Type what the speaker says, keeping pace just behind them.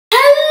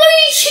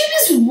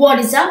What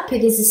is up?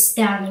 It is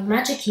Astounding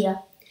Magic here.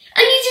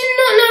 And you do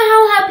not know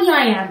how happy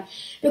I am,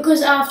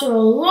 because after a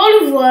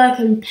lot of work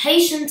and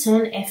patience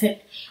and effort,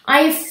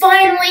 I have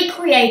finally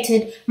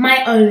created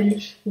my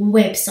own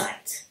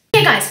website.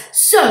 Okay guys,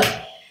 so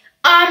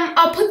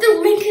I'll put the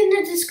link in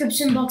the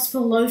description box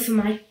below for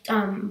my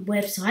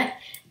website,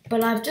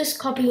 but I've just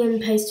copied and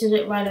pasted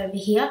it right over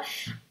here.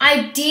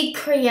 I did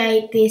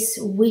create this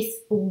with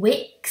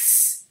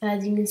Wix,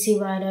 as you can see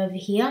right over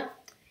here.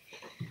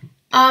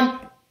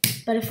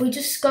 But if we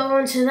just go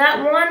on to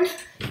that one,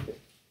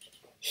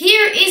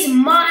 here is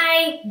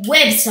my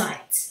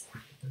website.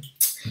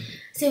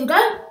 So here we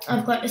go.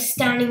 I've got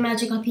Astounding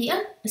Magic up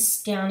here,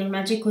 Astounding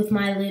Magic with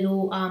my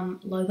little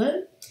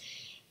logo.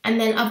 And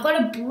then I've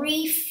got a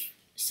brief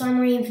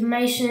summary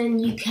information.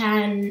 You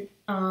can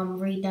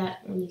read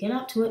that when you get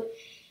up to it.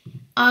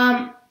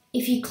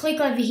 If you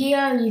click over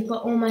here, you've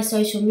got all my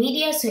social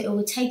media, so it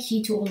will take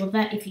you to all of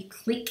that if you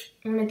click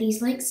one of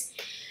these links.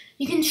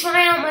 You can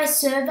try out my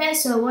survey,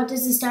 so what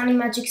does Astounding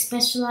Magic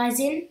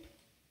specialize in?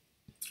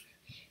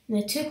 And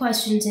there are 2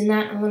 questions in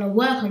that. I'm going to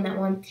work on that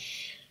one.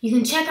 You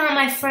can check out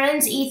my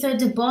friends, Ether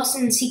the Boss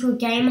and Secret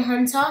Game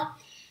Hunter.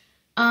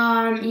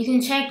 You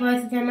can check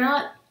both of them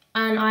out,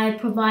 and I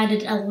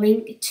provided a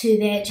link to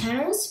their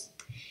channels.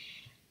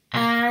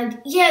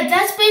 And yeah,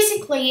 that's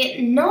basically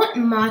it. Not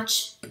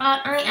much, but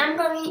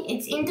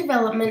it's in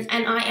development,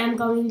 and I am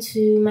going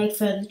to make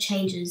further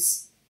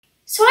changes.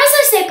 So as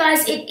I said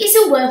guys, it is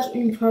a work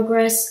in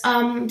progress.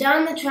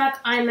 Down the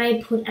track I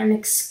may put an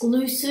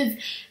exclusive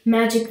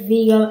magic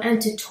video and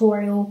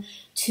tutorial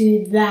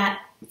to my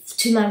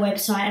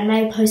website. I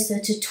may post the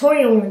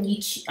tutorial on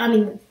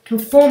YouTube,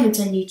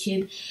 performance on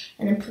YouTube,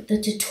 and then put the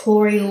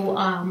tutorial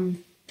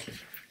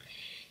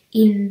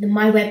in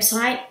my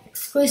website,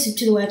 exclusive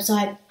to the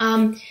website.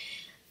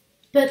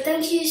 But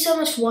thank you so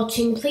much for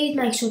watching. Please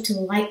make sure to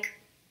like,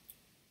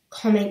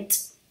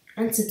 comment,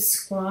 and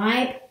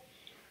subscribe.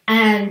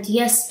 And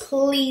yes,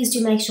 please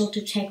do make sure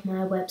to check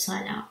my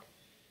website out.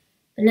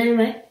 But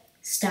anyway,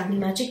 Astounding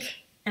Magic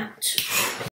out.